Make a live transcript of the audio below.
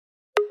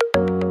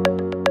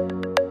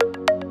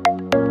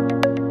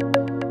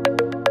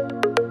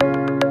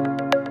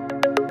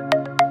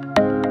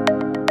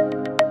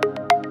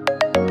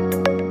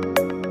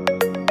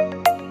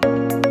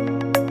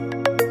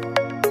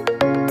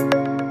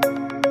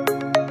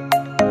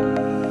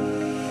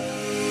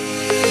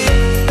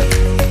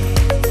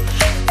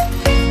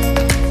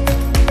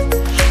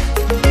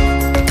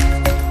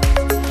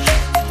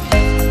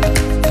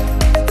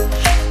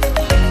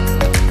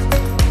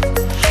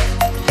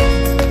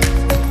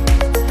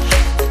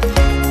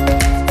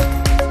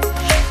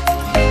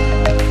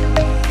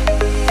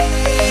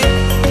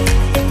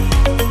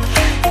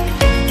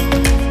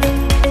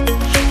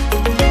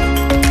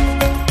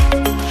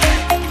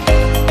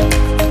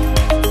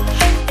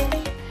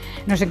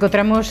Nos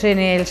encontramos en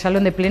el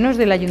Salón de Plenos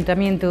del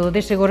Ayuntamiento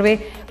de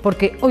Segorbe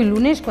porque hoy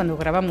lunes, cuando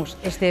grabamos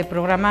este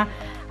programa,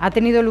 ha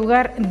tenido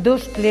lugar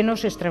dos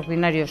plenos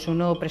extraordinarios,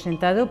 uno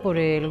presentado por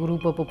el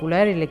Grupo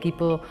Popular, el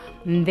equipo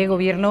de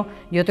gobierno,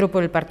 y otro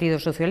por el Partido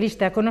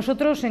Socialista. Con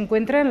nosotros se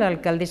encuentra la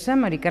alcaldesa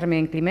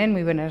Carmen Climent.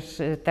 Muy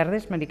buenas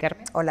tardes,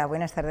 Carmen. Hola,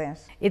 buenas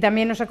tardes. Y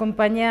también nos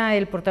acompaña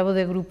el portavoz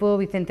del grupo,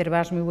 Vicente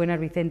Hervás. Muy buenas,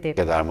 Vicente.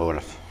 ¿Qué tal? Muy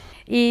buenas.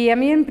 Y a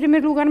mí, en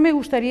primer lugar, me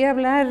gustaría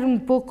hablar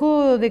un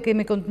poco de que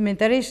me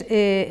comentarais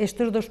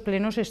estos dos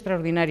plenos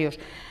extraordinarios.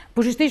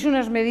 Pusisteis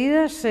unas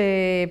medidas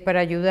para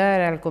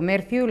ayudar al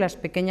comercio y las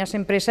pequeñas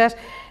empresas,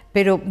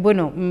 pero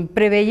bueno,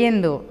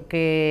 preveyendo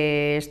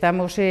que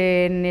estamos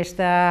en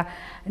esta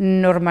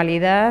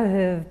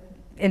normalidad,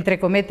 entre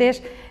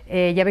cometes,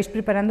 ya vais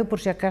preparando por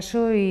si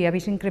acaso y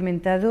habéis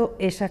incrementado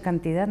esa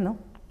cantidad, ¿no?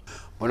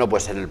 Bueno,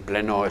 pues en el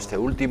pleno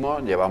último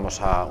llevamos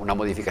a una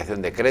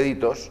modificación de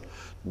créditos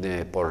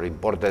por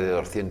importe de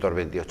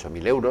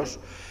 228.000 euros,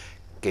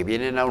 que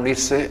vienen a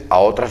unirse a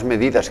otras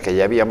medidas que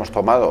ya habíamos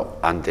tomado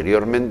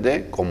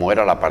anteriormente, como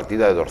era la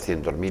partida de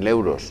 200.000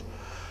 euros,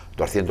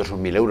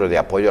 201.000 euros de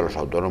apoyo a los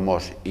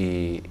autónomos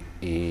y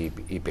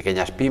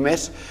pequeñas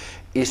pymes,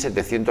 y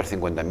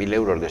 750.000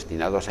 euros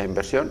destinados a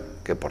inversión,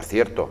 que por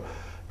cierto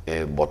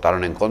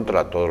votaron en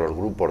contra todos los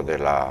grupos de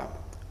la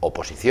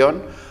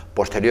oposición.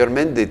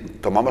 Posteriormente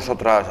tomamos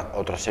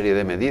otra serie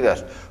de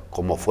medidas,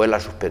 como fue la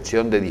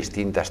suspensión de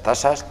distintas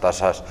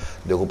tasas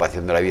de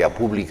ocupación de la vía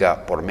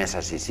pública por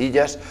mesas y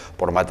sillas,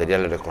 por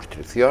materiales de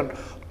construcción,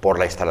 por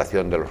la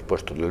instalación de los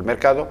puestos del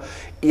mercado,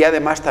 y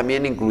además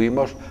también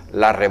incluimos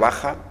la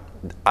rebaja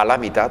a la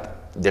mitad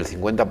del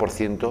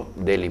 50%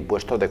 del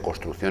impuesto de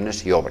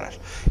construcciones y obras,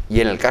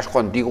 y en el casco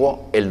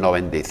antiguo el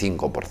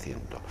 95%.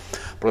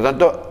 Por lo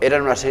tanto,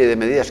 eran una serie de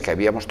medidas que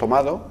habíamos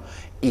tomado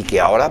y que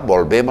ahora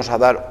volvemos a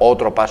dar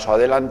otro paso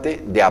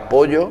adelante de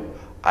apoyo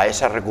a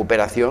esa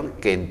recuperación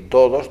que en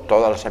todas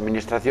las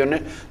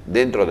administraciones,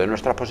 dentro de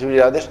nuestras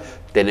posibilidades,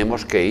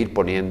 tenemos que ir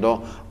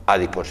poniendo a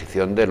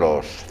disposición de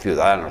los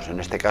ciudadanos, en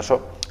este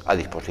caso a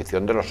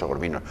disposición de los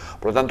segorbinos.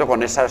 Por lo tanto,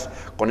 con estas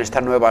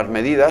nuevas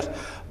medidas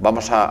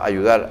vamos a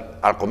ayudar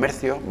al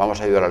comercio,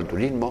 vamos a ayudar al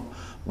turismo,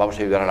 vamos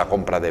a ayudar a la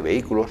compra de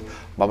vehículos,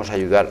 vamos a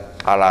ayudar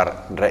a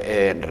la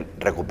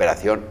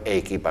recuperación e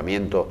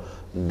equipamiento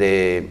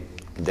de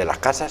las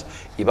casas,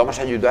 y vamos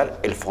a ayudar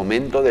el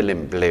fomento del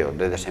empleo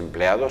de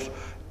desempleados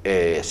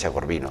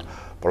segorbinos.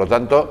 Por lo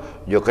tanto,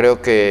 yo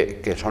creo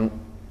que son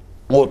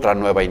otra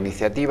nueva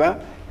iniciativa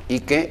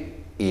y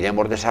que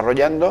iremos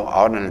desarrollando.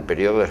 Ahora, en el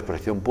periodo de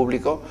exposición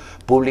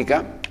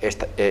pública,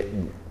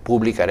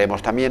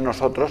 publicaremos también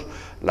nosotros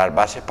las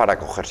bases para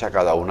acogerse a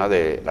cada una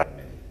de las.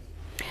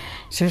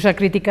 Se os ha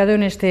criticado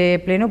en este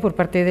pleno por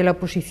parte de la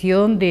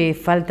oposición de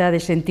falta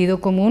de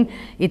sentido común,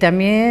 y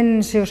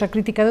también se os ha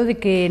criticado de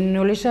que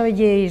no les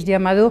habéis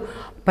llamado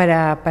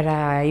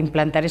para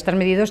implantar estas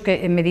medidas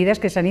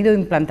que se han ido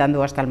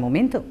implantando hasta el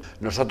momento.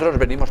 Nosotros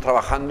venimos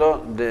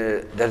trabajando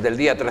desde el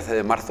día 13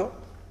 de marzo,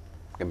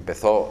 que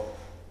empezó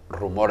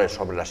rumores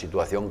sobre la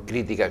situación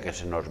crítica que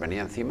se nos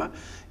venía encima,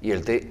 y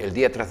el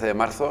día 13 de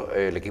marzo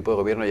el equipo de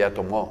gobierno ya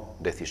tomó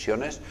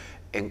decisiones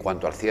en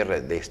cuanto al cierre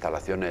de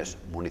instalaciones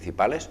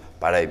municipales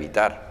para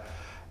evitar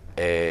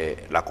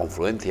la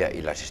confluencia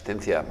y la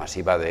asistencia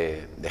masiva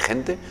de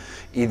gente,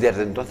 y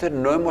desde entonces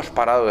no hemos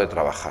parado de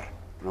trabajar,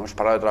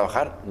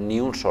 ni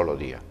un solo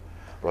día.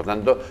 Por lo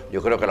tanto,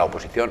 yo creo que la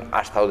oposición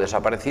ha estado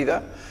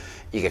desaparecida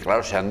y que,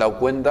 claro, se han dado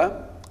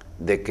cuenta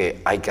de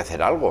que hay que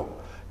hacer algo.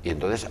 Y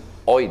entonces,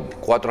 hoy,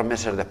 4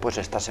 meses después,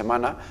 esta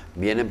semana,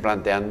 vienen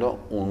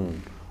planteando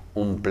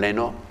un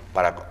pleno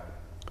para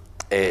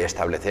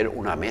establecer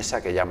una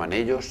mesa que llaman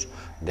ellos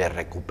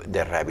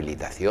de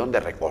rehabilitación, de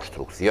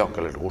reconstrucción,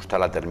 que les gusta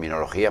la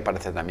terminología,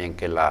 parece también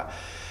que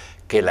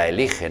la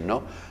eligen,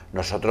 ¿no?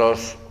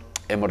 Nosotros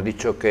hemos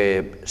dicho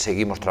que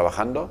seguimos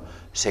trabajando,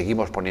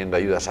 seguimos poniendo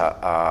ayudas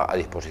a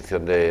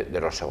disposición de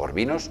los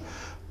segorbinos.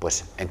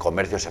 Pues en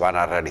comercio se van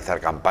a realizar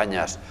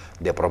campañas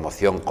de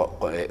promoción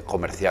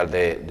comercial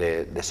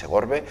de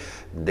Segorbe,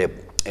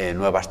 de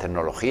nuevas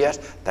tecnologías.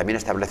 También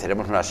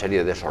estableceremos una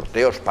serie de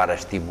sorteos para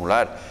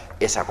estimular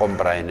esa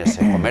compra en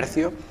ese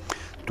comercio.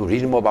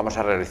 Turismo, vamos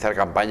a realizar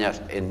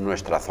campañas en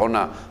nuestra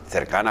zona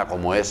cercana,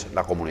 como es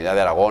la Comunidad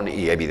de Aragón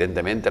y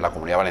evidentemente la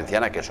Comunidad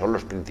Valenciana, que son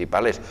los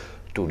principales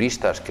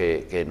turistas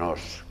que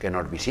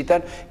nos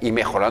visitan, y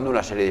mejorando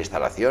una serie de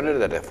instalaciones,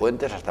 desde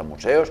fuentes hasta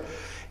museos,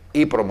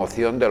 y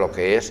promoción de lo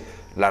que es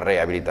la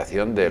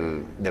rehabilitación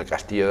del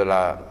Castillo de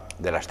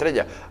la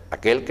Estrella,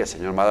 aquel que el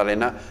señor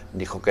Madalena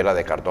dijo que era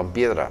de cartón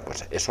piedra.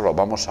 Pues eso lo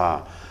vamos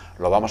a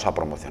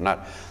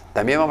promocionar.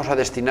 También vamos a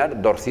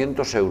destinar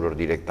 200 euros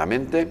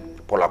directamente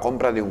por la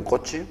compra de un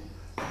coche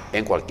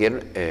en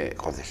cualquier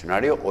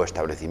concesionario o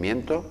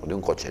establecimiento, de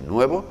un coche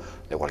nuevo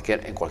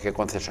en cualquier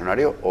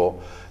concesionario o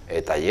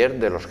taller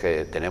de los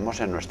que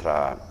tenemos en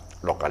nuestra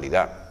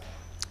localidad.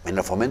 En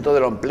el fomento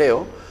del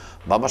empleo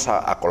vamos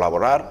a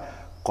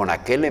colaborar con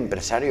aquel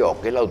empresario o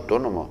aquel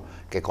autónomo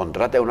que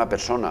contrate a una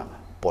persona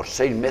por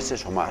 6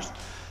 meses o más.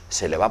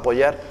 Se le va a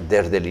apoyar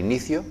desde el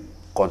inicio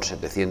con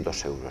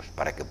 700 euros,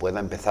 para que pueda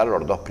empezar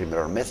los 2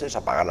 primeros meses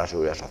a pagar la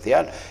seguridad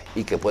social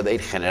y que pueda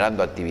ir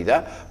generando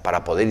actividad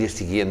para poder ir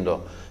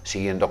siguiendo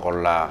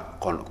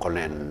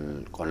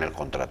con el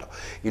contrato.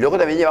 Y luego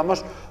también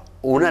llevamos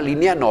una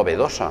línea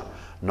novedosa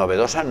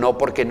no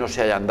porque no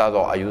se hayan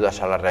dado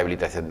ayudas a la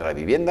rehabilitación de la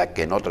vivienda,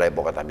 que en otra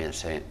época también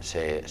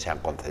se han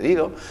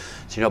concedido,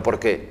 sino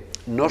porque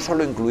no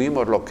solo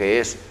incluimos lo que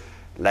es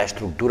la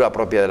estructura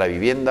propia de la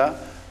vivienda,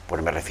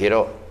 pues me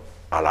refiero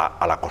a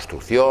la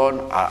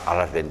construcción, a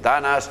las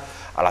ventanas,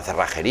 a la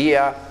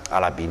cerrajería, a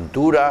la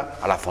pintura,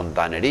 a la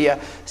fontanería,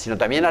 sino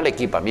también al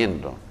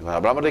equipamiento. Y cuando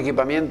hablamos de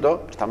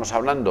equipamiento, estamos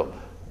hablando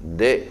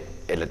de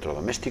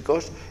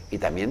electrodomésticos y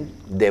también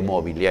de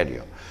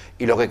mobiliario.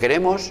 Y lo que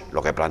queremos,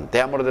 lo que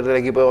planteamos desde el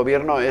equipo de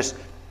gobierno es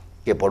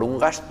que por un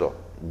gasto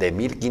de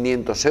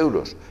 1.500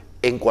 euros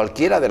en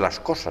cualquiera de las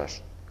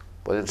cosas,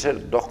 pueden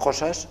ser 2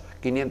 cosas,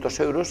 500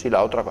 euros, y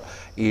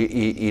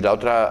el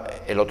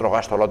otro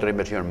gasto, la otra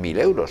inversión, 1.000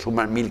 euros,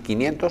 suman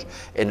 1.500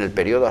 en el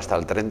periodo hasta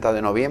el 30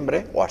 de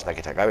noviembre o hasta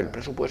que se acabe el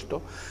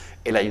presupuesto,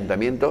 el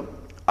Ayuntamiento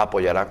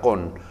apoyará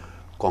con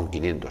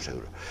 500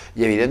 euros.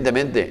 Y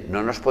evidentemente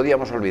no nos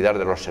podíamos olvidar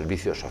de los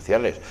servicios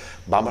sociales.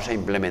 Vamos a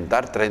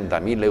implementar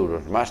 30.000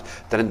 euros más.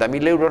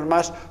 30.000 euros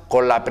más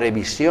con la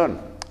previsión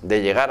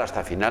de llegar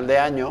hasta final de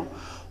año,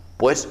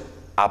 pues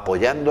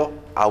apoyando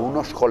a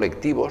unos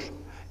colectivos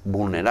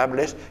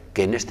vulnerables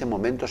que en este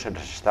momento se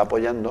les está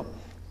apoyando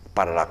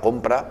para la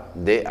compra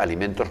de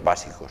alimentos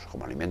básicos,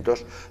 como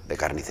alimentos de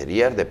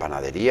carnicerías, de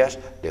panaderías,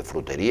 de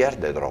fruterías,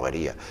 de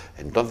droguería.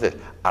 Entonces,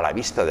 a la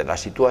vista de la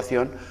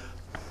situación,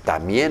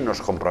 también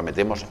nos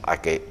comprometemos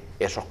a que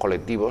esos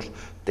colectivos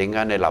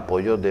tengan el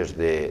apoyo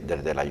desde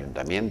el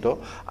Ayuntamiento,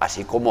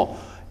 así como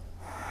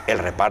el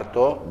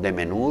reparto de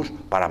menús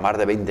para más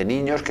de 20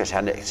 niños que se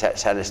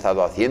han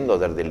estado haciendo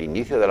desde el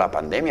inicio de la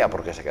pandemia,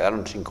 porque se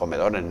quedaron sin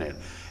comedor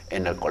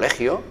en el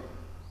colegio,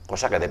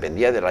 cosa que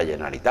dependía de la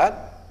Generalitat,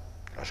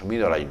 lo ha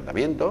asumido el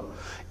Ayuntamiento,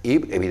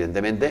 y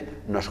evidentemente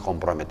nos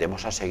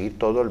comprometemos a seguir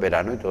todo el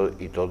verano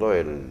y todo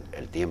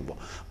el tiempo.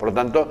 Por lo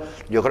tanto,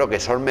 yo creo que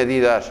son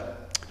medidas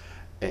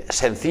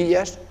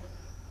sencillas,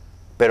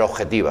 pero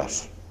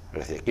objetivas. Es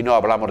decir, aquí no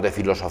hablamos de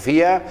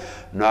filosofía,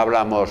 no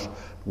hablamos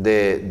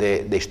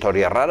de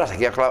historias raras,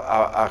 aquí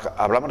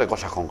hablamos de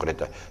cosas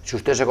concretas. Si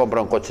usted se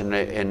compra un coche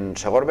en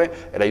Segorbe,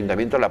 el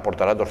Ayuntamiento le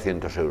aportará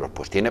 200 euros,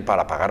 pues tiene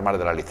para pagar más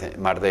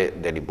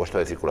del impuesto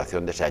de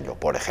circulación de ese año,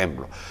 por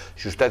ejemplo.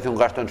 Si usted hace un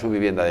gasto en su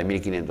vivienda de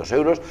 1.500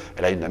 euros,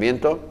 el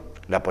Ayuntamiento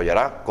le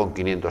apoyará con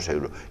 500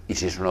 euros. Y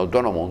si es un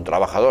autónomo, un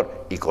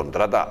trabajador, y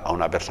contrata a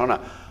una persona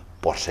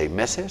por 6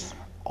 meses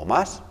o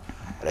más,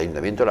 el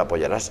Ayuntamiento le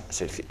apoyará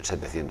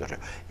 700 euros.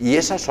 Y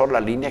esas son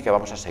las líneas que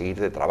vamos a seguir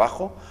de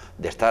trabajo,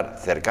 de estar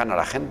cercana a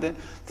la gente,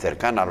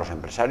 cercana a los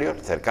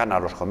empresarios, cercana a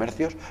los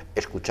comercios,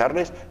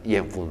 escucharles y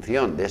en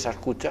función de esa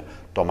escucha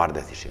tomar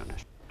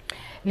decisiones.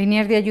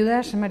 Líneas de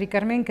ayudas, Mari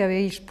Carmen, que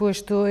habéis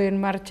puesto en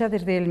marcha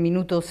desde el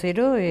minuto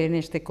cero en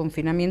este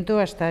confinamiento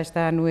hasta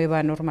esta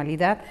nueva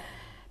normalidad,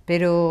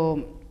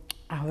 pero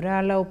ahora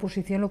a la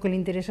oposición lo que le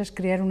interesa es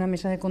crear una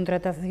mesa de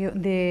contratación,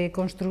 de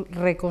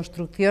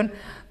reconstrucción,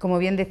 como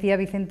bien decía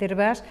Vicente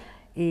Hervás.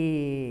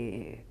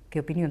 ¿Y qué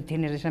opinión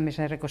tienes de esa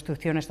mesa de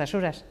reconstrucción a estas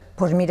horas?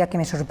 Pues mira, que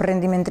me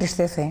sorprende y me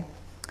entristece.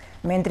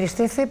 Me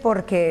entristece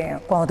porque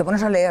cuando te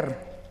pones a leer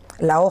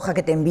la hoja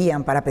que te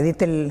envían para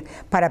pedirte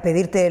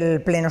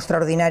el pleno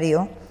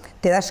extraordinario,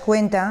 te das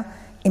cuenta,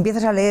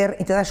 empiezas a leer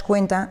y te das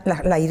cuenta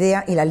la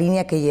idea y la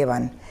línea que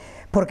llevan.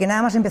 Porque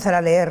nada más empezar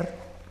a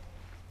leer,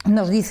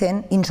 nos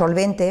dicen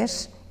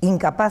insolventes,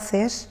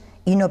 incapaces,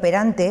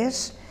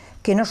 inoperantes,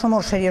 que no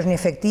somos serios ni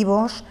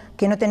efectivos,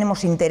 que no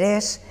tenemos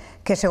interés,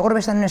 que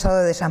Segorbe está en un estado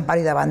de desamparo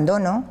y de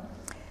abandono,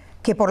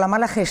 que por la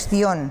mala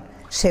gestión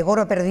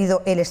Segorbe ha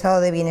perdido el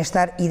estado de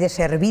bienestar y de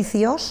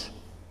servicios.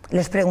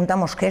 Les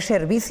preguntamos ¿qué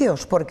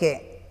servicios?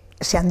 Porque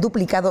se han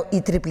duplicado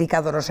y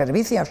triplicado los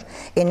servicios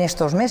en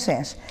estos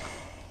meses.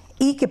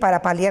 Y que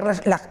para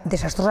paliar la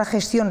desastrosa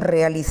gestión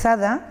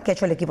realizada que ha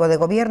hecho el equipo de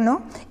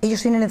gobierno, ellos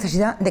tienen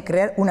necesidad de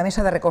crear una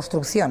mesa de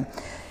reconstrucción.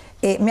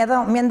 Me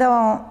han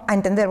dado a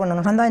entender, bueno,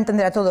 nos han dado a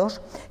entender a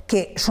todos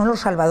que son los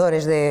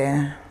salvadores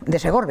de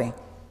Segorbe,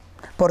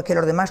 porque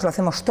los demás lo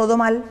hacemos todo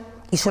mal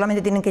y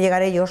solamente tienen que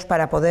llegar ellos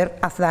para poder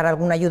dar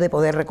alguna ayuda y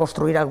poder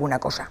reconstruir alguna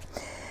cosa.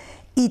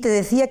 Y te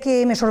decía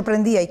que me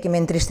sorprendía y que me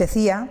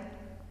entristecía,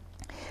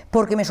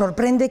 porque me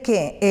sorprende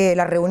que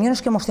las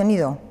reuniones que hemos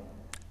tenido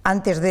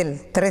antes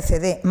del 13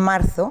 de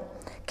marzo,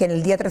 que en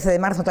el día 13 de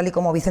marzo, tal y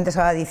como Vicente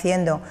estaba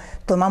diciendo,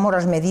 tomamos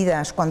las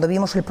medidas cuando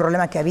vimos el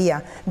problema que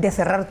había de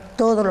cerrar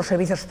todos los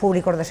servicios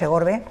públicos de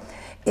Segorbe.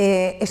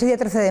 Ese día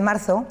 13 de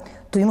marzo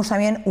tuvimos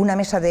también una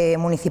mesa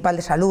municipal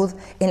de salud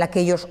en la que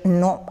ellos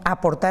no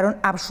aportaron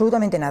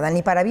absolutamente nada,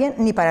 ni para bien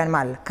ni para el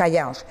mal,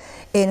 callaos.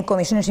 En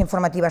comisiones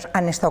informativas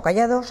han estado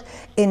callados,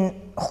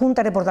 en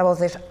junta de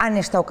portavoces han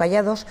estado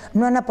callados,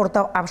 no han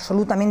aportado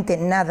absolutamente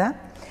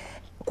nada.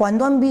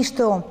 Cuando han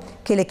visto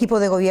que el equipo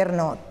de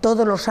gobierno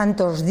todos los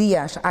santos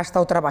días ha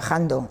estado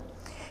trabajando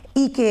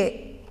y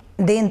que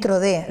dentro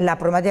de la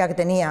problemática que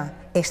tenía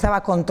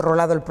estaba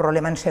controlado el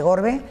problema en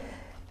Segorbe,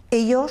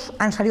 Ellos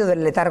han salido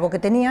del letargo que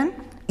tenían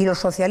y los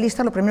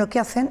socialistas lo primero que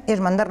hacen es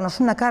mandarnos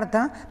una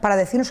carta para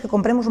decirnos que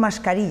compremos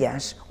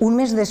mascarillas un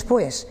mes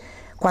después,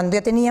 cuando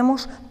ya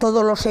teníamos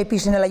todos los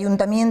EPIs en el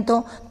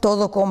ayuntamiento,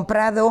 todo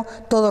comprado,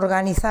 todo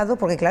organizado,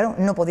 porque claro,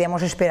 no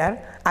podíamos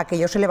esperar a que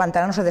ellos se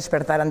levantaran o se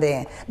despertaran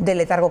del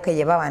letargo que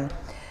llevaban.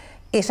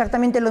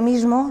 Exactamente lo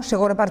mismo,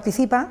 Segorbe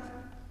participa,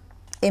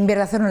 en vez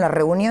de hacerlo en las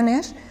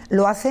reuniones,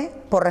 lo hace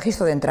por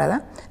registro de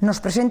entrada. Nos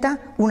presenta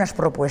unas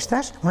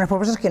propuestas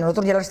que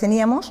nosotros ya las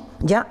teníamos,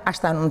 ya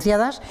hasta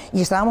anunciadas,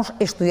 y estábamos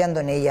estudiando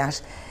en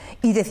ellas.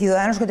 Y de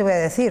Ciudadanos, ¿qué te voy a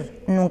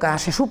decir? Nunca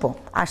se supo,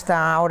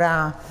 hasta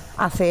ahora,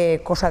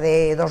 hace cosa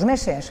de 2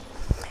 meses.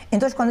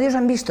 Entonces, cuando ellos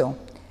han visto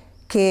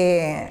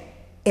que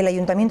el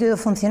ayuntamiento ha ido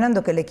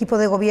funcionando, que el equipo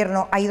de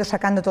gobierno ha ido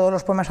sacando todos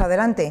los problemas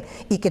adelante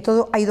y que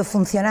todo ha ido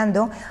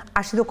funcionando,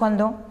 ha sido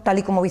cuando, tal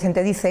y como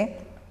Vicente dice,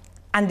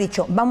 han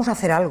dicho, vamos a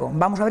hacer algo,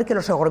 vamos a ver que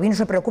los segorbinos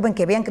se preocupen,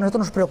 que vean que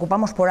nosotros nos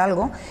preocupamos por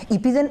algo, y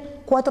piden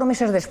 4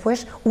 meses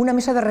después una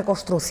mesa de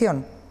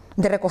reconstrucción.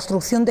 ¿De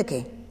reconstrucción de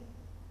qué?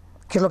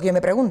 Que es lo que yo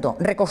me pregunto.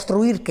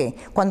 ¿Reconstruir qué?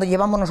 Cuando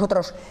llevamos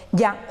nosotros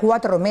ya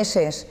 4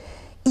 meses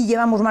y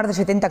llevamos más de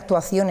 70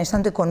 actuaciones,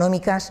 tanto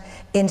económicas,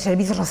 en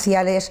servicios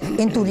sociales,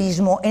 en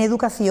turismo, en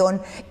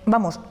educación.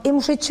 Vamos,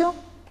 hemos hecho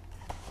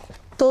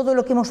todo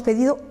lo que hemos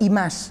pedido y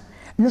más.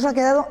 No se ha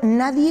quedado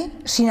nadie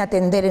sin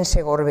atender en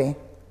Segorbe.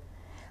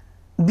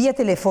 Vía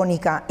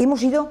telefónica,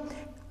 hemos ido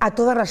a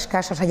todas las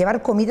casas a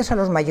llevar comidas a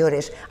los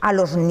mayores, a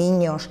los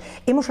niños,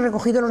 hemos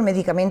recogido los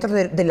medicamentos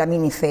de la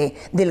minife,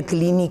 del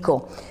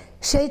clínico.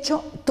 Se ha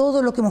hecho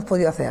todo lo que hemos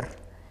podido hacer.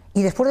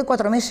 Y después de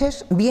 4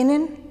 meses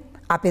vienen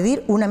a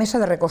pedir una mesa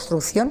de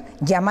reconstrucción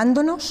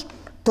llamándonos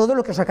todo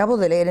lo que os acabo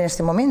de leer en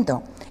este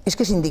momento. Es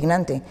que es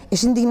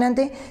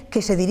indignante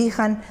que se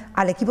dirijan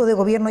al equipo de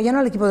gobierno, ya no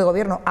al equipo de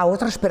gobierno, a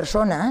otras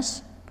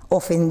personas,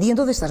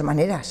 ofendiendo de estas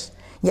maneras.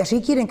 Y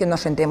así quieren que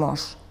nos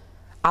sentemos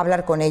a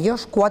hablar con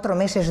ellos 4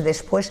 meses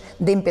después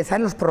de empezar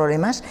los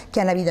problemas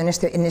que han habido en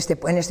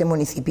este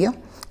municipio,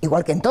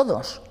 igual que en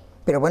todos.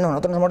 Pero bueno,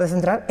 nosotros nos hemos de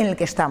centrar en el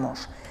que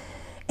estamos.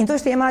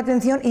 Entonces te llama la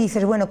atención y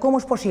dices, bueno, ¿cómo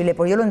es posible?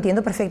 Pues yo lo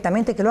entiendo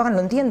perfectamente, que lo hagan, lo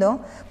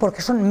entiendo,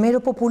 porque son mero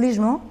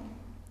populismo,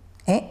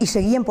 y se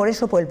guían por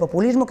eso, por el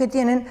populismo que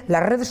tienen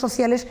las redes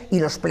sociales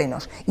y los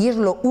plenos. Y es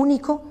lo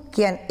único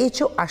que han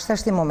hecho hasta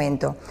este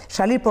momento.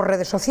 Salir por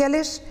redes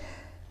sociales,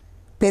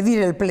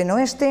 pedir el pleno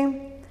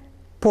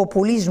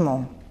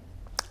populismo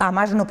a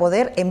más no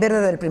poder, en vez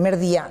de del primer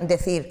día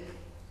decir,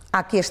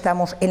 aquí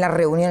estamos en las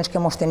reuniones que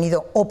hemos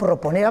tenido, o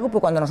proponer algo,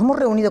 porque cuando nos hemos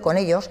reunido con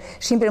ellos,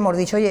 siempre hemos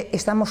dicho, oye,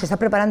 se está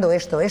preparando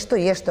esto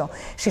y esto,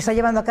 se está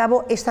llevando a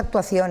cabo esta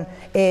actuación,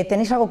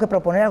 ¿tenéis algo que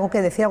proponer, algo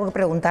que decir, algo que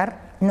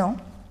preguntar? No.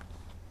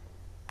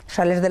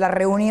 Sales de la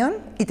reunión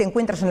y te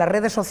encuentras en las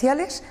redes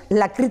sociales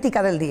la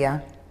crítica del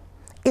día.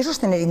 Eso es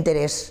tener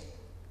interés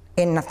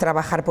en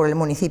trabajar por el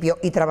municipio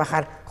y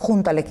trabajar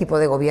junto al equipo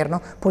de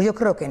gobierno. Pues yo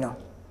creo que no.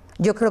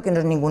 Yo creo que no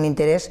es ningún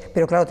interés,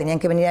 pero claro, tenían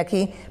que venir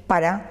aquí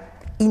para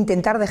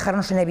intentar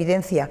dejarnos en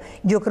evidencia.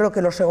 Yo creo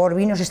que los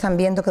segorbinos están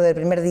viendo que desde el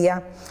primer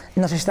día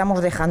nos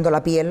estamos dejando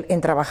la piel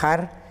en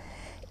trabajar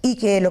y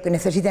que lo que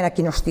necesiten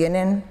aquí nos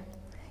tienen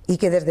y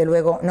que desde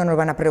luego no nos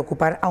van a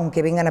preocupar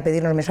aunque vengan a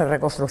pedirnos mesas de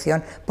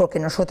reconstrucción, porque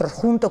nosotros,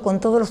 junto con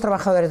todos los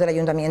trabajadores del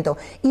ayuntamiento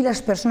y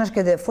las personas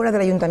que de fuera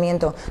del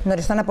ayuntamiento nos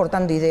están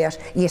aportando ideas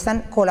y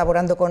están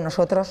colaborando con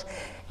nosotros,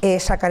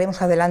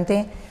 sacaremos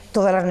adelante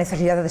todas las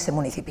necesidades de este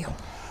municipio.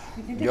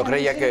 Yo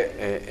creía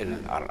que,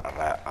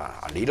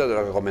 al hilo de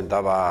lo que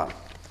comentaba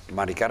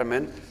Mari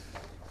Carmen,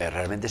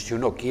 realmente si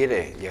uno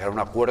quiere llegar a un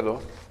acuerdo,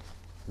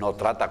 no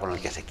trata con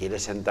el que se quiere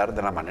sentar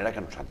de la manera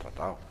que nos han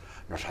tratado.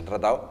 Nos han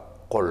tratado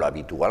con lo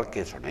habitual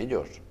que son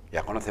ellos.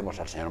 Ya conocemos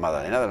al señor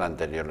Madalena de la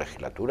anterior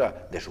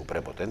legislatura, de su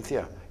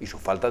prepotencia y su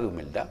falta de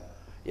humildad.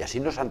 Y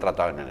así nos han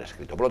tratado en el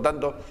escrito. Por lo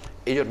tanto,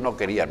 ellos no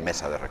querían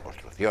mesa de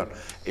reconstrucción.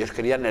 Ellos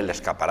querían el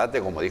escaparate,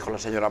 como dijo la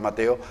señora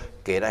Mateo,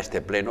 que era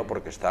este pleno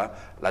porque está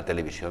la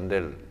televisión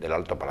del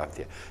Alto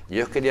Palacio. Y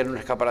ellos querían un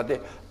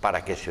escaparate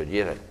para que se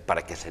oyera,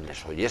 para que se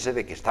les oyese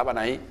de que estaban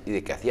ahí y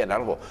de que hacían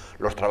algo.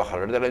 Los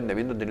trabajadores del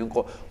ayuntamiento tenían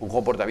un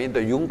comportamiento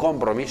y un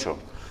compromiso.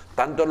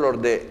 Tanto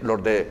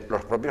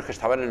los propios que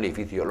estaban en el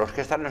edificio, los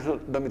que están en su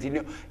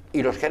domicilio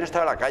y los que han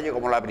estado en la calle,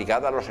 como la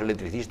brigada, los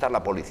electricistas,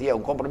 la policía,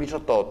 un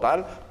compromiso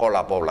total con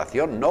la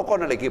población, no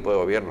con el equipo de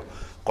gobierno,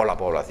 con la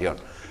población.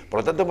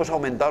 Por lo tanto, hemos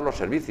aumentado los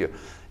servicios.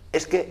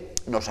 Es que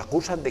nos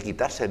acusan de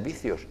quitar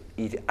servicios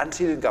y han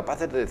sido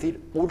incapaces de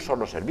decir un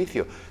solo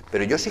servicio.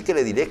 Pero yo sí que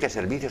le diré que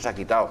servicios ha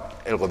quitado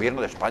el Gobierno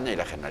de España y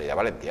la Generalidad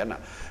Valenciana.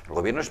 El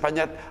Gobierno de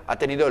España ha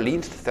tenido el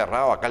INS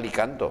cerrado a cal y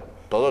canto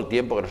todo el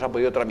tiempo, que no se ha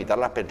podido tramitar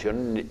las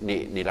pensiones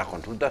ni las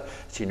consultas,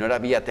 si no era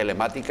vía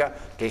telemática,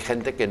 que hay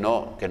gente que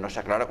no se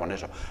aclara con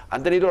eso.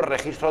 Han tenido el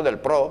registro del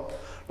PRO,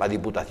 la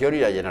Diputación y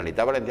la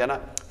Generalitat Valenciana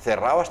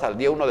cerrado hasta el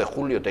día 1 de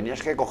julio.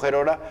 Tenías que coger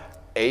hora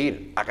e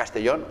ir a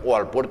Castellón o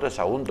al puerto de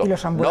Sagunto.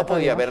 No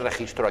podía haber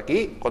registro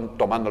aquí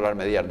tomando las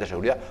medidas de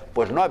seguridad.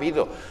 Pues no ha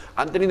habido.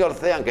 Han tenido el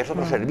CEAN, que es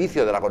otro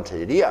servicio de la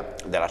Consellería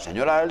de la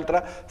señora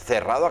Eltra,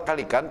 cerrado a cal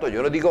y canto.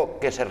 Yo no digo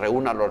que se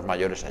reúnan los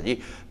mayores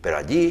allí, pero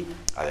allí,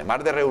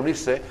 además de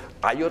reunirse,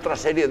 hay otra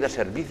serie de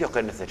servicios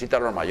que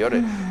necesitan los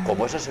mayores,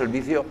 como es el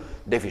servicio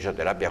de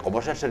fisioterapia,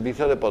 como es el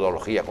servicio de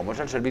podología, como es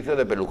el servicio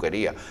de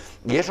peluquería.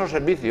 Y esos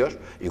servicios,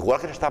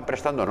 igual que se están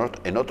prestando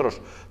en otros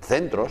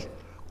centros,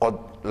 con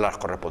las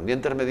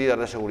correspondientes medidas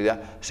de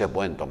seguridad se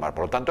pueden tomar.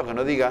 Por lo tanto, que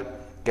no digan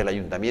que el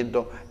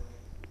Ayuntamiento,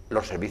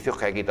 los servicios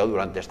que ha quitado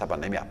durante esta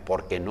pandemia,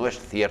 porque no es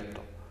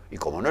cierto. Y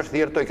como no es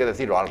cierto, hay que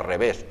decirlo al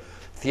revés.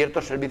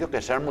 Ciertos servicios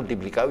que se han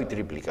multiplicado y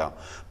triplicado.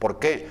 ¿Por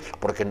qué?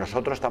 Porque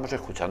nosotros estamos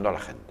escuchando a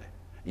la gente.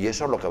 Y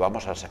eso es lo que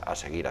vamos a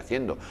seguir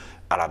haciendo.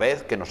 A la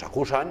vez que nos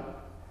acusan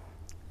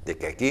de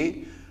que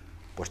aquí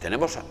pues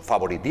tenemos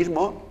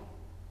favoritismo.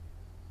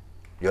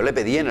 Yo le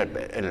pedí en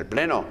el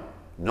Pleno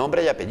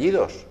nombre y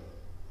apellidos.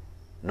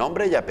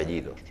 Nombre y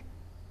apellidos.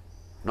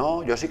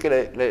 No, yo sí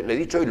que le he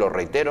dicho y lo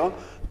reitero,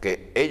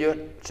 que ellos,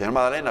 el señor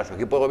Madalena, su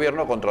equipo de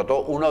gobierno,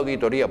 contrató una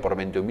auditoría por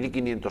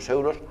 21.500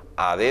 euros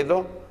a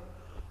dedo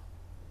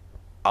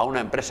a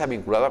una empresa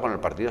vinculada con el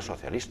Partido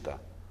Socialista.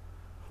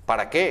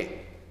 ¿Para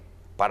qué?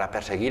 Para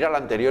perseguir al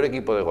anterior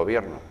equipo de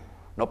gobierno,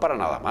 no para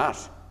nada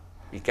más.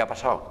 ¿Y qué ha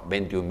pasado?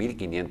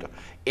 21.500.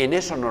 En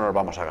eso no nos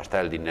vamos a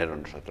gastar el dinero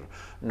nosotros.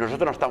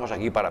 Nosotros no estamos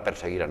aquí para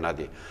perseguir a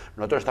nadie.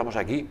 Nosotros estamos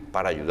aquí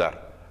para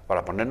ayudar,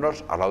 para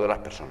ponernos al lado de las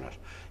personas.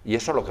 Y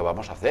eso es lo que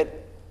vamos a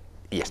hacer.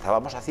 Y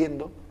estábamos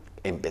haciendo,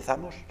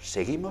 empezamos,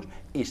 seguimos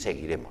y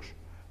seguiremos.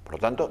 Por lo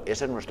tanto,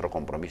 ese es nuestro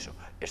compromiso,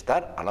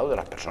 estar al lado de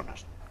las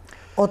personas.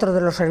 Otro de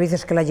los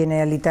servicios que la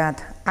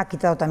Generalitat ha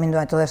quitado también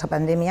durante toda esa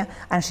pandemia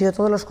han sido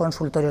todos los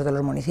consultorios de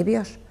los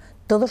municipios,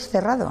 todos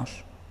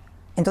cerrados.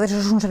 Entonces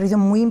eso es un servicio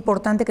muy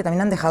importante que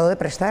también han dejado de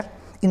prestar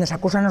y nos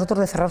acusan a nosotros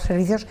de cerrar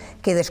servicios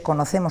que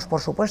desconocemos,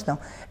 por supuesto.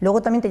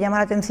 Luego también te llama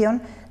la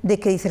atención de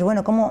que dices,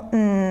 bueno, ¿cómo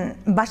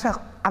vas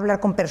a hablar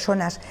con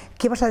personas?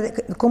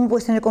 ¿Cómo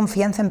puedes tener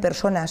confianza en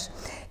personas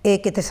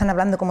que te están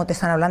hablando como te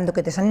están hablando,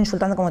 que te están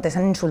insultando como te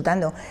están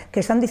insultando, que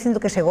están diciendo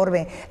que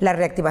Segorbe, la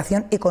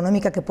reactivación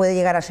económica que puede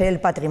llegar a ser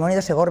el patrimonio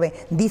de Segorbe,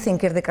 dicen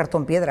que es de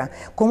cartón piedra?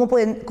 ¿Cómo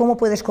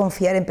puedes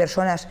confiar en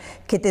personas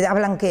que te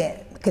hablan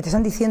que te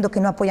están diciendo que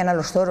no apoyan a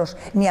los toros,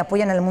 ni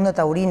apoyan al mundo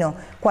taurino,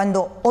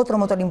 cuando otro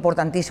motor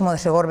importantísimo de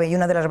Segorbe y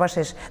una de las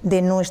bases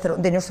de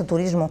nuestro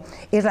turismo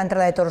es la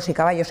entrada de toros y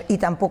caballos, y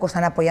tampoco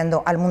están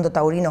apoyando al mundo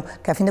taurino,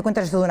 que a fin de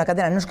cuentas es toda una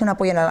cadena? No es que no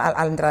apoyen a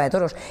la entrada de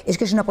toros, es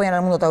que si no apoyan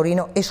al mundo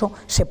taurino, eso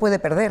se puede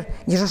perder,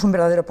 y eso es un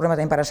verdadero problema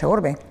también para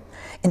Segorbe.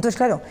 Entonces,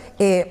 claro,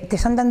 te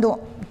están dando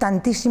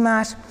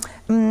tantísimas...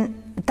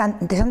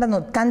 te están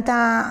dando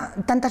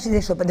tantas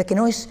ideas de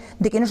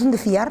que no son de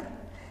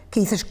fiar, que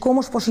dices,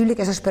 ¿cómo es posible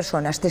que esas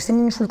personas te estén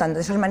insultando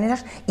de esas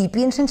maneras y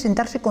piensen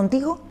sentarse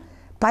contigo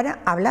para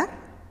hablar?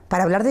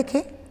 ¿Para hablar de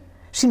qué?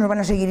 Si nos van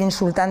a seguir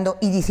insultando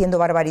y diciendo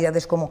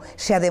barbaridades como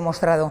se ha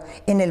demostrado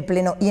en el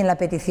Pleno y en la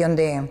petición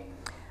de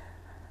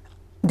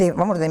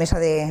mesa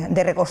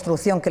de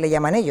reconstrucción que le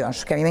llaman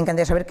ellos, que a mí me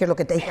encantaría saber qué es lo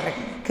que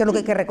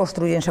hay que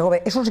reconstruir en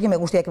Segorbe. Eso sí que me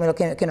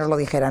gustaría que nos lo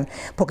dijeran,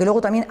 porque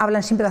luego también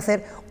hablan siempre de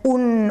hacer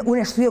un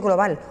estudio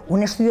global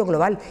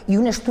y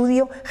un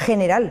estudio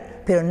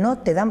general, pero no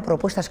te dan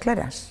propuestas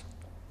claras.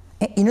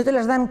 Y no te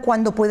las dan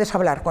cuando puedes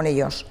hablar con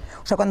ellos,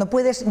 o sea, cuando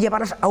puedes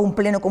llevarlas a un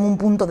pleno como un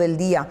punto del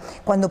día,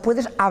 cuando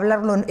puedes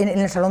hablarlo en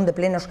el salón de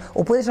plenos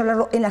o puedes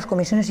hablarlo en las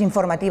comisiones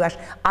informativas.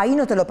 Ahí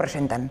no te lo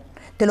presentan,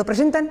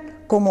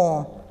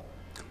 como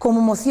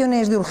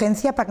mociones de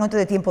urgencia para que no te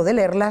dé tiempo de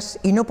leerlas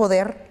y no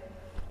poder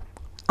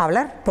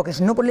hablar, porque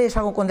si no lees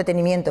algo con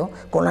detenimiento,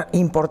 con la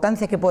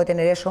importancia que puede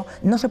tener eso,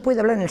 no se puede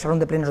hablar en el salón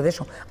de plenos de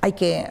eso. Hay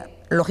que,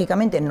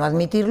 lógicamente, no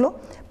admitirlo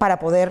para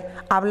poder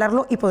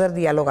hablarlo y poder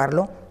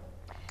dialogarlo.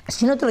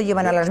 Si no te lo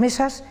llevan a las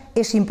mesas,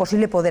 es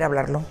imposible poder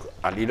hablarlo.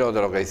 Al hilo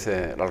de lo que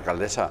dice la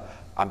alcaldesa,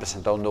 han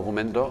presentado un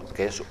documento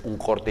que es un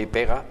corte y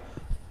pega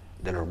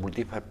de los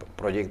múltiples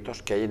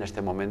proyectos que hay en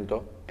este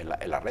momento en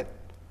la red.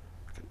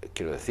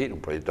 Quiero decir,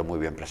 un proyecto muy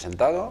bien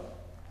presentado,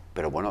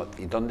 pero bueno,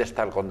 ¿y dónde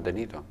está el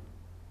contenido?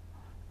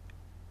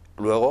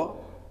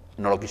 Luego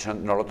no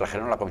lo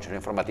trajeron a la comisión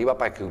informativa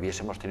para que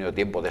hubiésemos tenido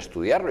tiempo de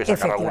estudiarlo y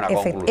sacar alguna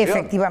conclusión.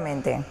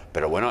 Efectivamente.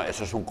 Pero bueno,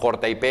 eso es un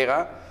corta y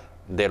pega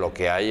de lo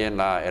que hay en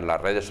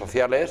las redes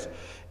sociales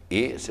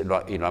y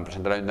lo han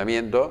presentado el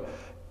Ayuntamiento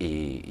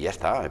y ya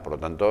está. Por lo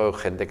tanto,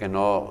 gente que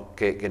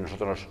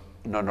nosotros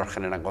no nos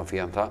generan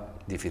confianza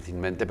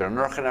difícilmente, pero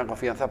no nos generan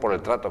confianza por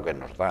el trato que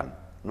nos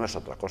dan. No es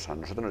otra cosa,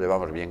 nosotros nos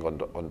llevamos bien con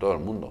todo el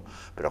mundo,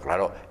 pero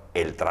claro,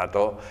 el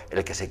trato,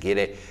 el que se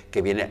quiere,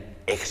 que viene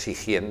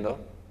exigiendo,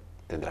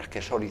 tendrás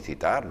que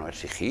solicitar, no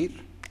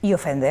exigir. Y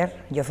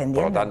ofender, y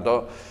ofendiendo. Por lo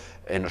tanto,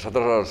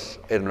 nosotros,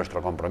 en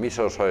nuestro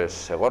compromiso es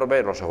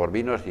Segorbe, los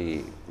segorbinos,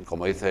 y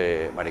como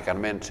dice Mari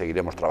Carmen,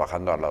 seguiremos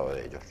trabajando al lado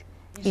de ellos.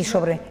 Y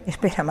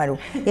espera Maru,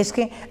 es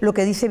que lo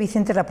que dice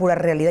Vicente es la pura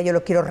realidad, yo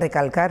lo quiero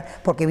recalcar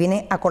porque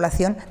viene a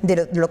colación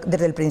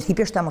desde el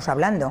principio estamos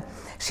hablando.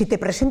 Si te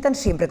presentan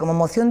siempre como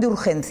moción de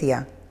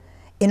urgencia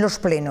en los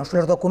plenos,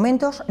 los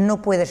documentos,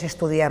 no puedes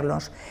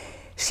estudiarlos.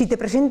 Si te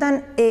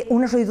presentan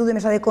una solicitud de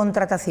mesa de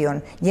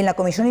contratación y en la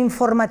comisión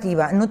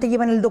informativa no te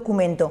llevan el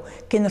documento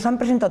que nos han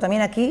presentado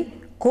también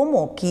aquí,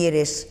 ¿cómo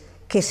quieres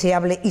que se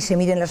hable y se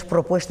miren las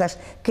propuestas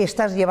que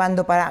estás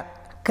llevando para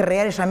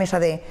crear esa mesa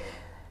de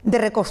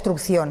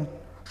reconstrucción?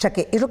 O sea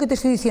que es lo que te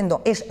estoy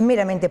diciendo, es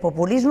meramente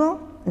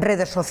populismo,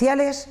 redes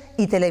sociales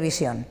y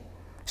televisión.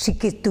 Si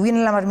que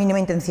tuvieran la más mínima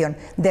intención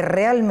de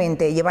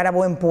realmente llevar a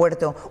buen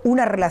puerto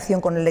una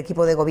relación con el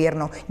equipo de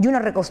gobierno y una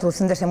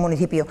reconstrucción de ese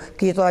municipio,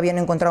 que yo todavía no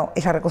he encontrado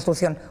esa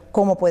reconstrucción,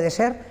 ¿cómo puede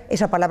ser?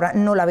 Esa palabra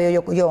no la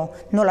veo yo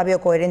no la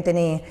veo coherente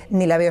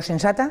ni la veo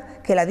sensata,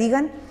 que la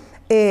digan.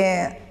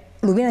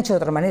 Lo hubieran hecho de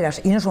otras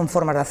maneras y no son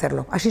formas de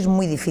hacerlo. Así es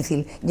muy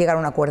difícil llegar a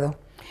un acuerdo.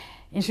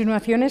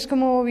 Insinuaciones,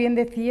 como bien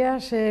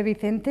decías,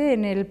 Vicente,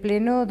 en el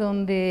Pleno,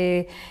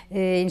 donde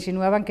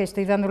insinuaban que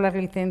estáis dando las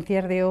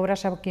licencias de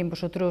obras a quien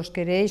vosotros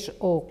queréis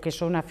o que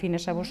son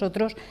afines a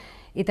vosotros.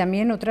 Y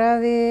también otra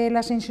de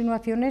las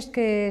insinuaciones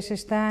que se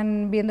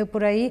están viendo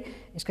por ahí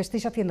es que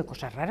estáis haciendo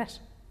cosas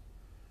raras.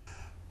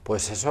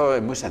 Pues eso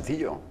es muy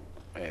sencillo.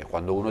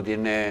 Cuando uno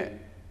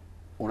tiene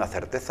una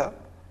certeza,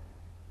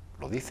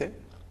 lo dice,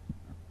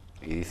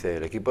 y dice: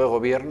 el equipo de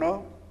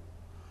gobierno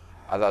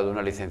ha dado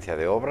una licencia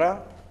de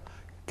obra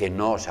que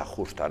no se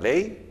ajusta a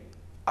ley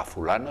a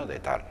fulano de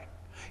tal.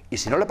 Y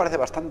si no le parece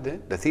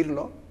bastante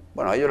decirlo,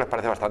 bueno, a ellos les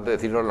parece bastante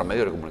decirlo en los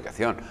medios de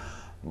comunicación,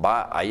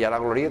 va ahí a la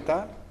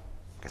glorieta,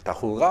 que está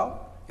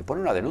juzgado, y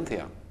pone una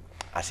denuncia.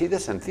 Así de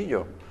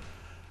sencillo.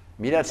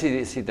 Mira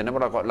si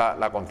tenemos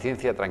la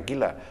conciencia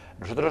tranquila.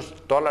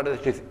 Nosotros, todas las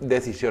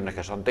decisiones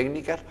que son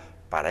técnicas,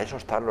 para eso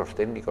están los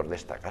técnicos de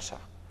esta casa.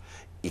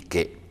 Y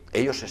que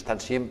ellos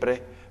están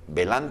siempre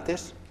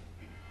velantes,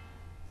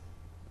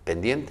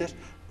 pendientes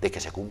de que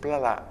se cumpla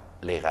la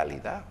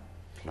legalidad.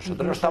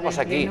 Nosotros no estamos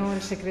aquí.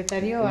 El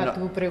secretario, a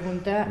tu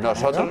pregunta.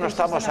 Nosotros no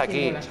estamos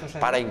aquí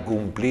para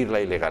incumplir la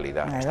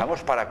ilegalidad.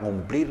 Estamos para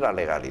cumplir la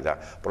legalidad.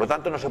 Por lo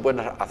tanto, no se pueden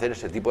hacer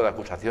ese tipo de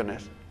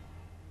acusaciones,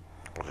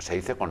 porque se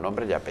dice con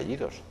nombres y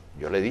apellidos.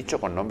 Yo le he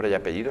dicho con nombres y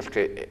apellidos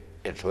que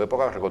en su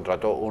época se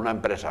contrató una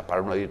empresa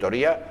para una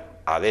auditoría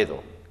a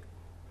dedo,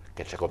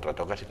 que se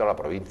contrató casi toda la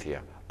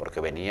provincia,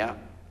 porque venía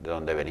de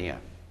donde venía.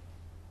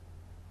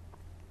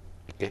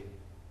 ¿Y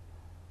qué?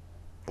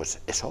 Pues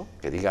eso,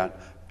 que digan,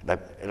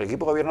 el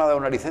equipo de gobierno ha dado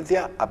una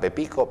licencia a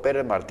Pepico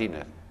Pérez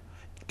Martínez,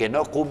 que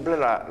no cumple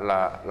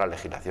la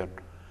legislación.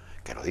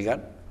 Que lo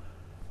digan.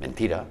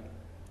 Mentira.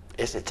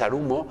 Es echar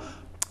humo,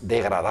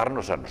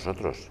 degradarnos a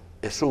nosotros.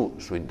 Es su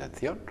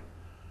intención,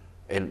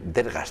 el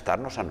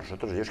desgastarnos a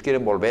nosotros. Ellos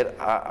quieren volver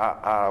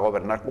a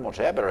gobernar como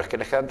sea, pero es que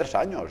les quedan 3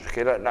 años. Es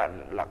que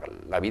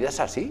la vida es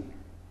así.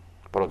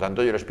 Por lo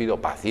tanto, yo les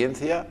pido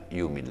paciencia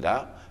y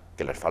humildad,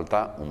 que les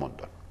falta un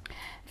montón.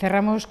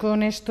 Cerramos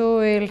con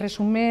esto el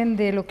resumen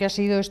de lo que ha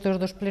sido estos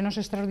 2 plenos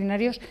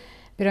extraordinarios,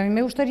 pero a mí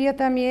me gustaría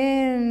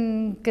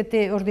también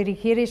que os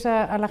dirigierais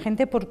a la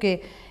gente,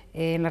 porque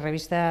en la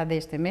revista de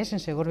este mes, en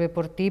Segorbe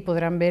por ti,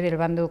 podrán ver el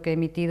bando que ha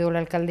emitido la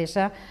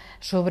alcaldesa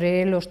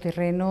sobre los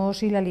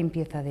terrenos y la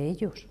limpieza de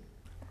ellos.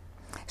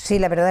 Sí,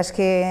 la verdad es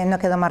que no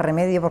quedó más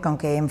remedio, porque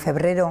aunque en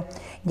febrero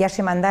ya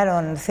se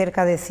mandaron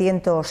cerca de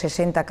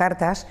 160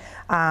 cartas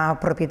a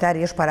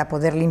propietarios para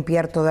poder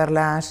limpiar todas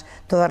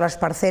las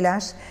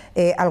parcelas,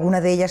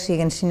 algunas de ellas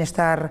siguen sin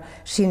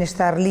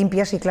estar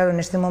limpias, y claro, en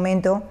este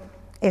momento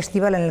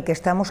estival en el que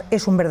estamos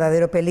es un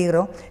verdadero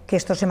peligro que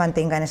esto se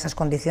mantenga en esas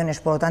condiciones.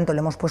 Por lo tanto, lo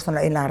hemos puesto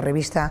en la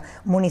revista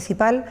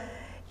municipal,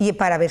 y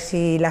para ver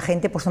si la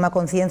gente pues toma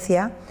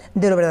conciencia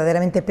de lo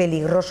verdaderamente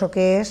peligroso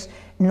que es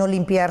no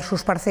limpiar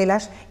sus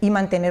parcelas y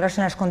mantenerlas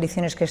en las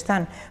condiciones que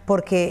están,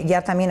 porque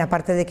ya también,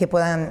 aparte de que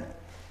puedan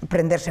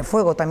prenderse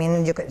fuego,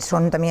 también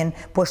son también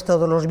pues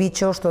todos los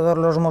bichos, todos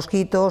los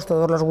mosquitos,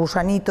 todos los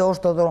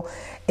gusanitos, todo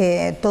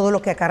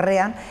lo que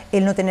acarrean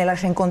el no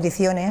tenerlas en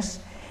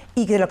condiciones,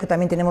 y de lo que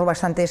también tenemos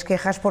bastantes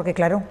quejas, porque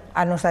claro,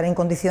 al no estar en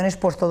condiciones,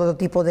 pues todo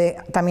tipo de,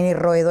 también hay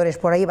roedores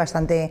por ahí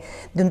de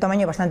un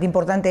tamaño bastante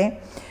importante,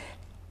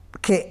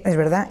 que es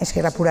verdad, es que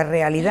es la pura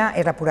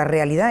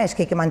realidad, es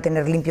que hay que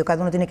mantener limpio,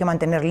 cada uno tiene que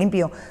mantener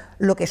limpio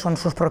lo que son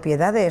sus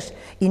propiedades,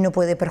 y no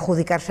puede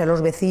perjudicarse a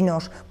los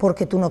vecinos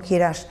porque tú no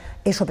quieras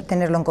eso,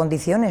 tenerlo en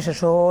condiciones,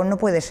 eso no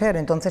puede ser.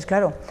 Entonces,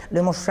 claro, lo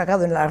hemos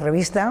sacado en la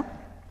revista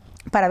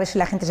para ver si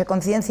la gente se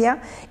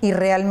conciencia, y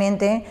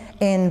realmente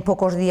en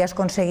pocos días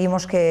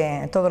conseguimos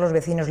que todos los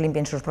vecinos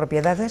limpien sus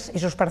propiedades y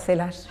sus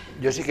parcelas.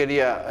 Yo sí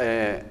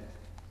quería,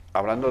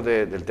 hablando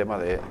del tema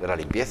de la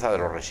limpieza, de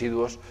los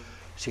residuos,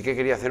 sí que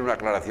quería hacer una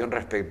aclaración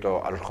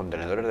respecto a los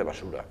contenedores de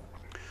basura.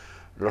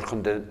 Los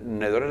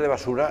contenedores de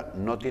basura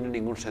no tienen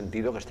ningún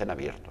sentido que estén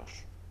abiertos,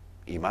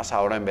 y más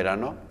ahora en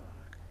verano,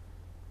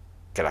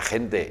 que la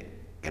gente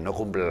que no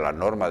cumple la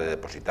norma de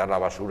depositar la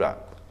basura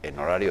en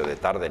horario de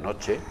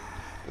tarde-noche,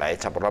 la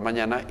echa por la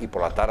mañana y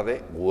por la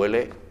tarde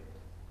huele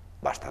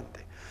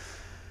bastante.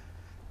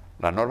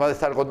 La norma de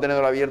estar el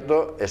contenedor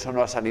abierto, eso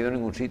no ha salido en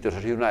ningún sitio, eso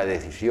ha sido una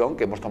decisión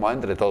que hemos tomado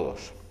entre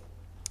todos,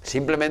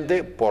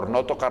 simplemente por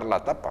no tocar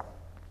la tapa.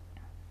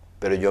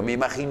 Pero yo me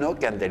imagino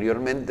que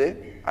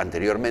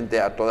anteriormente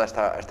a toda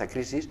esta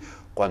crisis,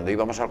 cuando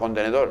íbamos al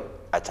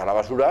contenedor a echar la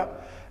basura,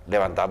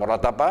 levantábamos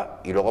la tapa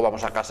y luego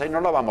vamos a casa y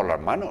nos lavamos las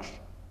manos.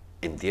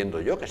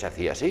 Entiendo yo que se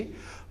hacía así.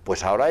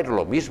 Pues ahora es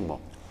lo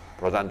mismo.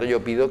 Por lo tanto,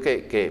 yo pido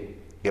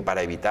que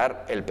para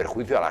evitar el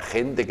perjuicio a la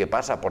gente que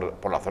pasa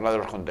por la zona de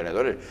los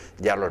contenedores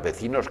y a los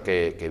vecinos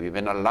que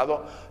viven al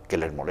lado, que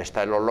les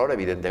molesta el olor,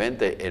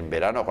 evidentemente, en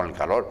verano con el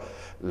calor,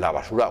 la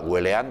basura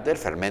huele antes,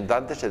 fermenta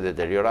antes, se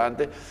deteriora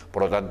antes.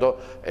 Por lo tanto,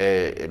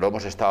 lo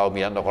hemos estado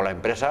mirando con la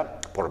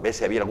empresa por ver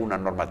si había alguna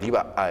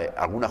normativa,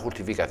 alguna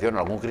justificación,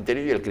 algún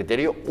criterio, y el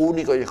criterio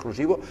único y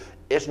exclusivo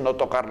es no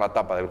tocar la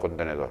tapa del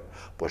contenedor.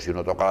 Pues si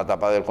uno toca la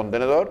tapa del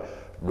contenedor,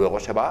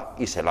 luego se va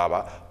y se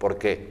lava,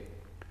 porque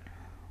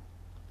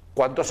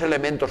 ¿cuántos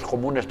elementos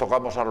comunes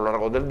tocamos a lo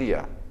largo del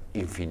día?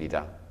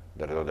 Infinidad.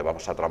 Desde donde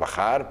vamos a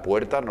trabajar,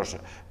 puertas,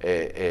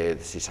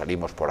 si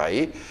salimos por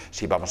ahí,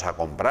 si vamos a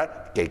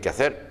comprar, ¿qué hay que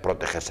hacer?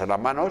 Protegerse las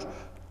manos,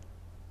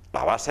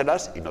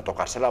 lavárselas y no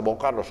tocarse la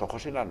boca, los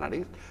ojos y la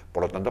nariz.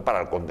 Por lo tanto, para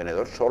el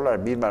contenedor son las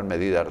mismas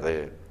medidas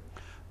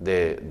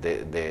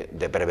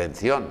de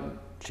prevención,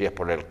 si es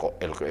por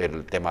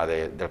el tema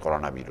del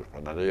coronavirus. Por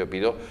lo tanto, yo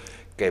pido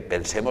que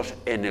pensemos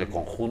en el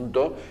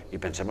conjunto y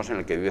pensemos en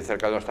el que vive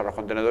cerca de donde están los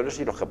contenedores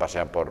y los que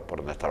pasean por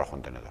donde están los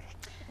contenedores.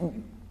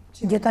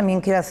 Yo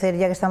también quiero hacer,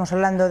 ya que estamos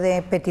hablando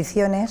de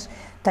peticiones,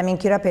 también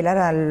quiero apelar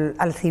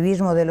al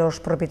civismo de los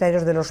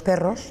propietarios de los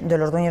perros, de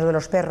los dueños de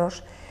los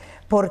perros,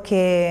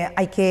 porque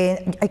hay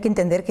que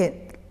entender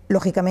que,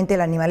 lógicamente,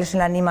 el animal es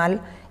el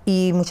animal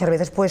y muchas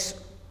veces,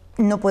 pues,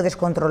 no puedes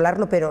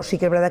controlarlo, pero sí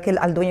que es verdad que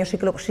al dueño sí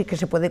que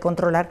se puede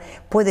controlar,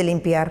 puede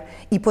limpiar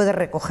y puede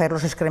recoger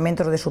los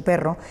excrementos de su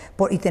perro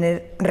y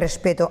tener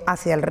respeto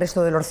hacia el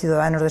resto de los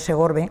ciudadanos de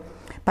Segorbe,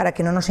 para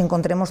que no nos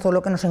encontremos todo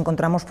lo que nos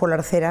encontramos por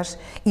las aceras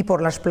y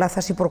por las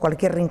plazas y por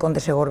cualquier rincón de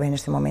Segorbe en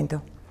este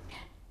momento.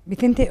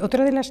 Vicente,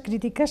 otra de las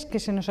críticas que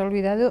se nos ha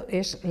olvidado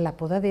es la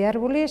poda de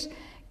árboles,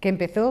 que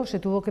empezó, se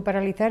tuvo que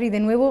paralizar y de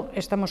nuevo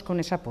estamos con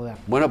esa poda.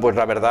 Bueno, pues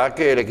la verdad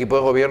que el equipo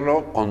de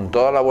gobierno, con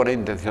toda la buena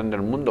intención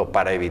del mundo,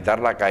 para evitar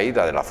la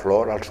caída de la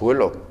flor al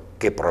suelo,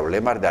 que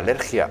problemas de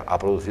alergia ha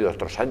producido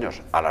estos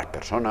años a las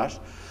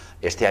personas,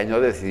 este año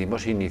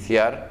decidimos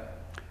iniciar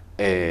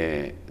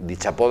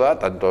dicha poda,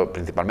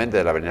 principalmente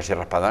de la avenida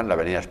Sierra Espadán, la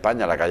avenida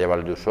España, la calle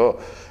Valdusó,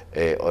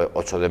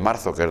 8 de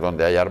marzo, que es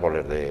donde hay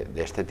árboles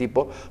de este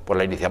tipo, pues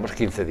la iniciamos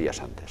 15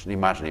 días antes, ni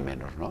más ni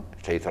menos, ¿no?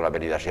 Se hizo la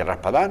avenida Sierra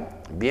Espadán,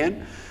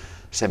 bien,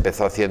 se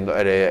empezó haciendo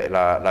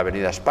la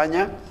avenida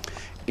España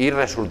y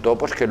resultó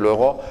pues que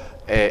luego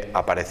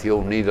apareció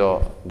un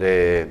nido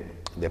de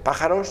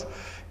pájaros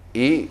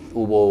y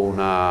hubo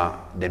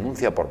una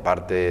denuncia por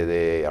parte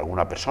de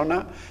alguna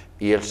persona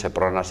y el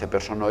Seprona se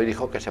personó y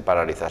dijo que se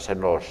paralizasen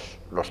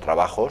los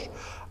trabajos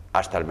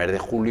hasta el mes de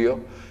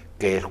julio,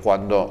 que es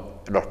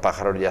cuando los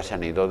pájaros ya se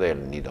han ido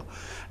del nido.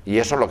 Y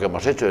eso es lo que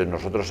hemos hecho.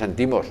 Nosotros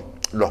sentimos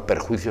los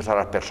perjuicios a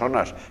las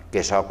personas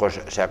que se ha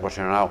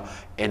ocasionado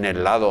en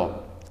el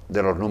lado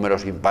de los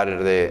números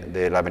impares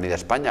de la avenida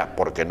España,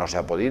 porque no se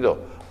ha podido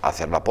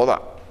hacer la poda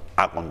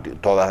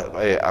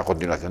a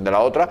continuación de la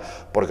otra,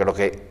 porque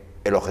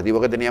el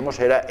objetivo que teníamos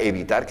era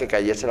evitar que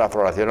cayese la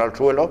floración al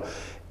suelo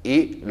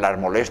y las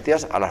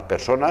molestias a las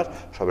personas,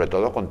 sobre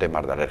todo con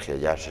temas de alergia.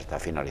 Ya se está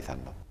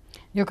finalizando.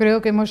 Yo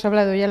creo que hemos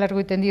hablado ya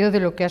largo y tendido de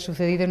lo que ha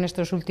sucedido en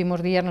estos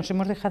últimos días. ¿Nos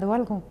hemos dejado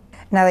algo?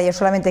 Nada, yo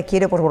solamente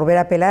quiero volver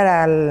a apelar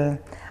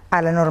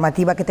a la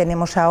normativa que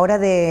tenemos ahora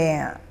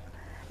de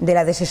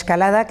la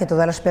desescalada, que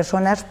todas las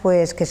personas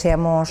pues que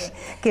seamos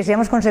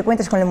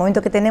consecuentes con el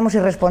momento que tenemos y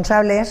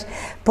responsables,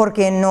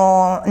 porque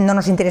no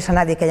nos interesa a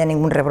nadie que haya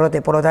ningún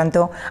rebrote. Por lo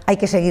tanto, hay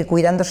que seguir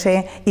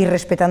cuidándose y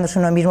respetándose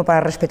uno mismo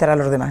para respetar a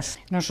los demás.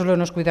 No solo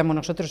nos cuidamos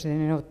nosotros,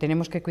 sino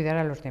tenemos que cuidar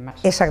a los demás.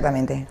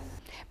 Exactamente.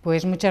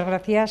 Pues muchas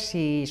gracias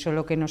y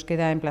solo que nos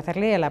queda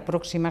emplazarle a la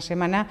próxima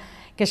semana,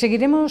 que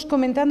seguiremos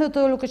comentando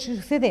todo lo que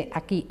sucede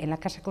aquí en la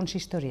Casa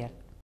Consistorial.